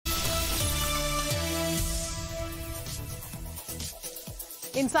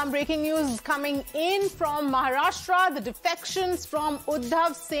In some breaking news coming in from Maharashtra, the defections from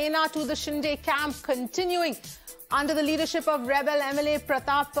Uddhav Sena to the Shinde Camp continuing. Under the leadership of rebel MLA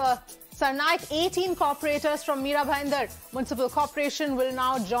Pratap Sarnaik, 18 corporators from Mira Bhayandar Municipal Corporation will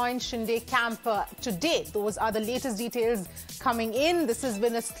now join Shinde Camp today. Those are the latest details coming in. This has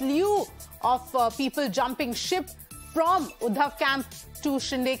been a slew of people jumping ship from Uddhav Camp to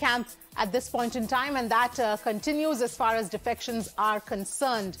Shinde Camp at this point in time, and that continues as far as defections are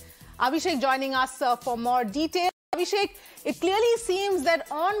concerned. Abhishek joining us for more details. Abhishek, it clearly seems that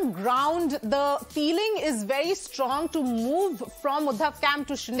on ground the feeling is very strong to move from Uddhav Camp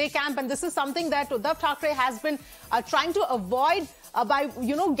to Shinde Camp, and this is something that Uddhav Thackeray has been trying to avoid by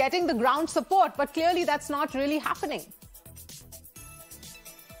getting the ground support, but clearly that's not really happening.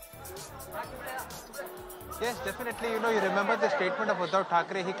 Yes, definitely. You remember the statement of Uddhav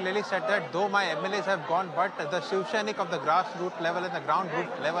Thackeray. He clearly said that though my MLAs have gone, but the Shivsainiks of the grassroots level and the ground root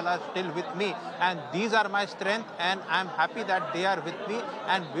level are still with me. And these are my strength, and I'm happy that they are with me.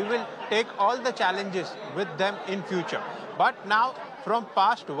 And we will take all the challenges with them in future. But now, from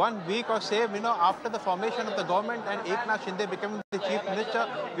past 1 week or say, after the formation of the government and Eknath Shinde becoming the chief minister,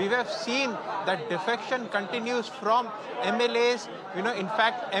 we have seen that defection continues from MLAs. In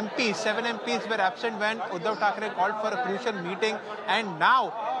fact, MPs, 7 MPs were absent when Uddhav Thackeray called for a crucial meeting. And now,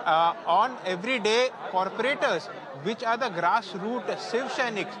 on every day, corporators, which are the grassroots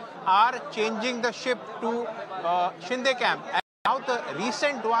Shivsainiks, are changing the ship to Shinde Camp. And now the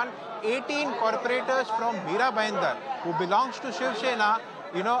recent one, 18 corporators from Mira Bhayandar, who belongs to Shiv Sena,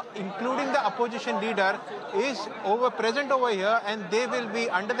 including the opposition leader, is present over here, and they will be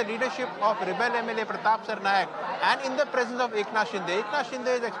under the leadership of rebel MLA Pratap Sarnaik and in the presence of Eknath Shinde. Eknath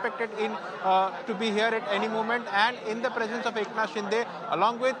Shinde is expected to be here at any moment, and in the presence of Eknath Shinde,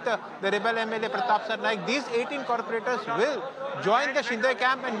 along with the rebel MLA Pratap Sarnaik, these 18 corporators will join the Shinde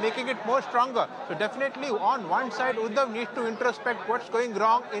Camp and making it more stronger. So definitely on one side, Uddhav needs to introspect what's going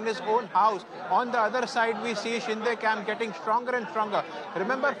wrong in his own house. On the other side, we see Shinde Camp getting stronger and stronger.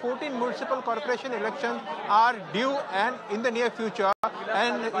 Remember, 14 municipal corporation elections are due and in the near future.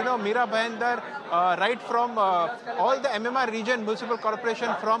 And, Mira Bhayandar, right from all the MMR region municipal corporation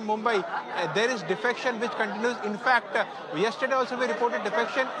from Mumbai, there is defection which continues. In fact, yesterday also we reported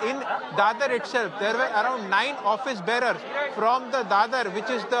defection in Dadar itself. There were around 9 office bearers from the Dadar, which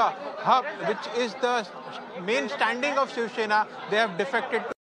is the hub, which is the main standing of Shiv Sena. They have defected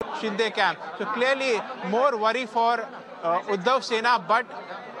to Shinde Camp. So clearly more worry for Uddhav Sena, but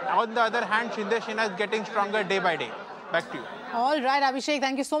on the other hand, Shinde Sena is getting stronger day by day. Back to you. All right, Abhishek,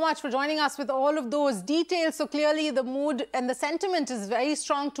 thank you so much for joining us with all of those details. So clearly the mood and the sentiment is very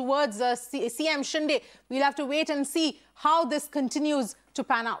strong towards CM Shinde. We'll have to wait and see how this continues to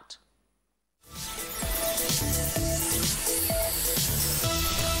pan out.